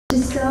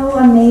It's so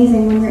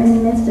amazing when you're in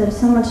the midst of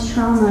so much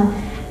trauma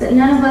that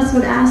none of us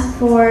would ask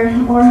for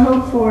or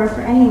hope for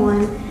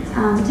anyone.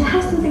 To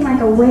have something like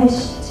a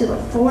wish to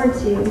look forward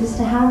to, just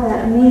to have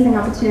that amazing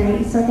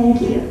opportunity. So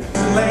thank you.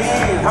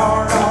 Laying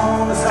hard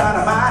on the side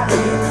of my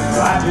head,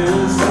 so I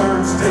just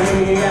learned to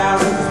stay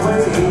out of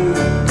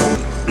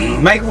his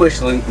way.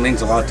 Make-A-Wish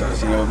means a lot to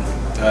us, you know.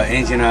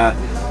 Angie and I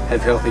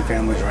have healthy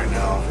families right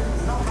now,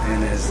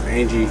 and as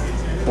Angie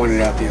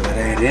pointed out the other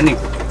day, at any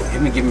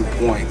given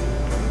point,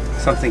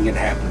 something can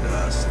happen to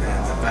us,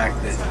 and the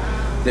fact that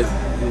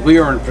we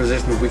are in a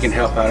position that we can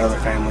help out other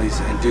families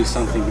and do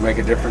something to make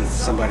a difference in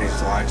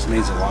somebody's lives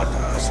means a lot to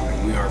us. I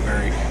mean, we are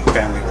very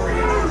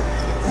family-oriented.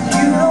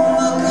 You don't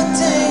look a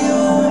day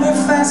over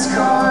fast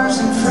cars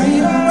and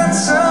freedom and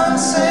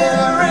sunset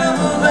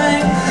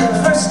riverbank.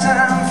 First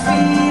time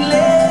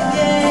feeling,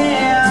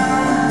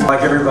 yeah.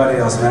 Like everybody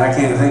else, man, I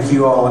can't thank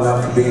you all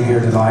enough for being here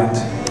tonight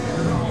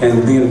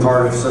and being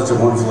part of such a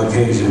wonderful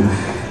occasion.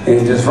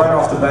 And just right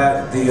off the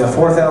bat, the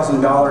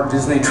 $4,000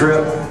 Disney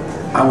trip,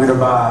 I'm going to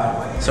buy.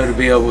 So to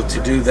be able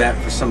to do that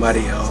for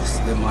somebody else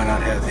that might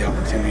not have the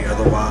opportunity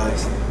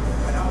otherwise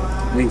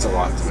means a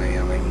lot to me.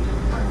 I mean,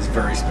 it's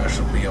very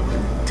special to be able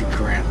to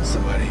grant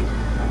somebody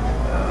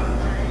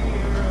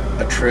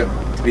a trip,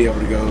 to be able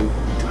to go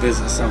to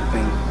visit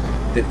something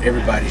that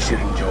everybody should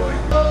enjoy.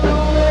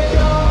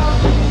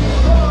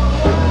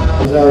 I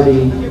was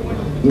already,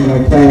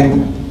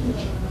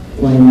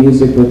 playing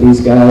music with these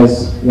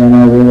guys when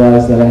I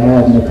realized that I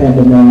had an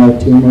ependymoma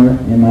tumor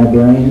in my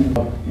brain,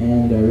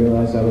 and I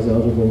realized I was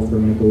eligible for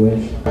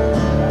Make-A-Wish.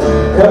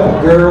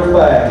 Couple girl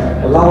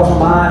back, I lost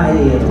my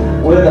head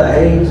with an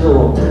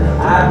angel.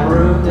 I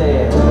proved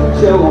that,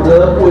 showed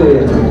up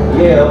with,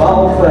 yeah, of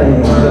all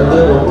things, a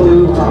little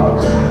blue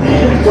heart.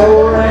 And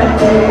go around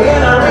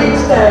and I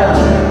reached down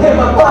in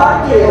my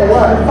pocket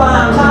to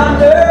find my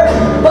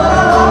nerve, but I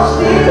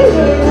lost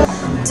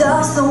it.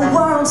 Does the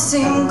world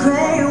seem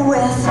gray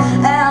with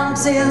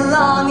empty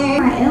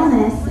longing? My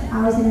illness, I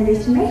was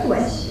introduced to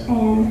Make-A-Wish,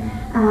 and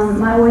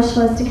my wish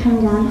was to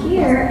come down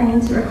here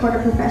and to record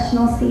a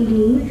professional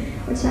CD,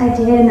 which I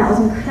did, and that was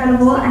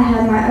incredible. I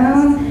had my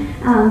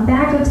own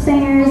backup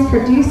singers,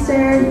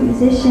 producer,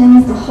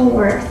 musicians, the whole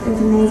works. It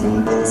was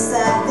amazing.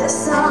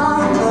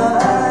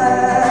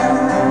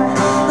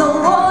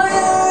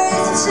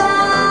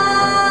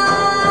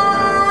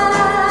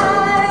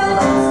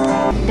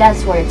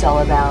 That's what it's all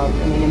about.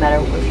 I mean, no matter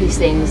if he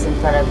sings in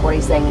front of what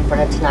he's saying in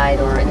front of tonight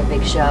or in a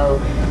big show,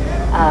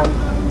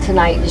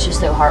 tonight is just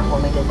so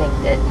heartwarming to think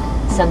that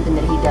something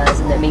that he does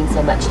and that means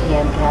so much to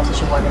him can have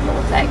such a wonderful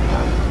effect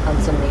on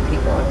so many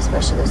people, and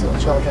especially those little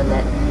children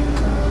that,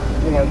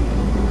 you know,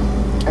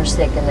 are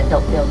sick and that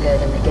don't feel good,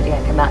 and they get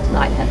to come out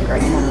tonight and have a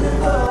great time.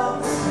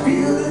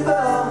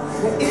 Beautiful,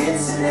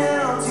 it's an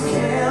empty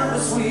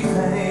canvas we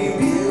paint.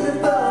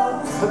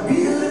 Beautiful,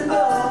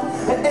 beautiful.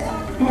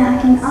 And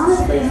I can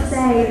honestly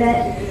say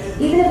that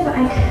even if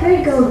I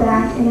could go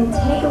back and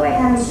take away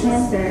having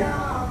cancer,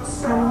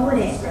 I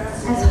wouldn't.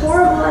 As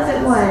horrible as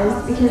it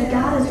was, because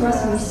God has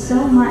blessed me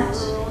so much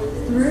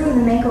through the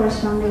Make-A-Wish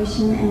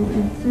Foundation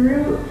and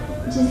through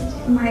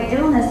just my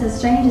illness, as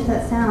strange as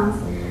that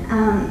sounds.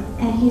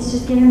 And He's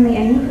just given me a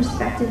new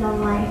perspective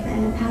on life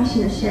and a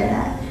passion to share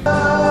that.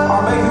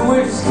 Our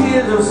Make-A-Wish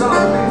kids are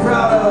something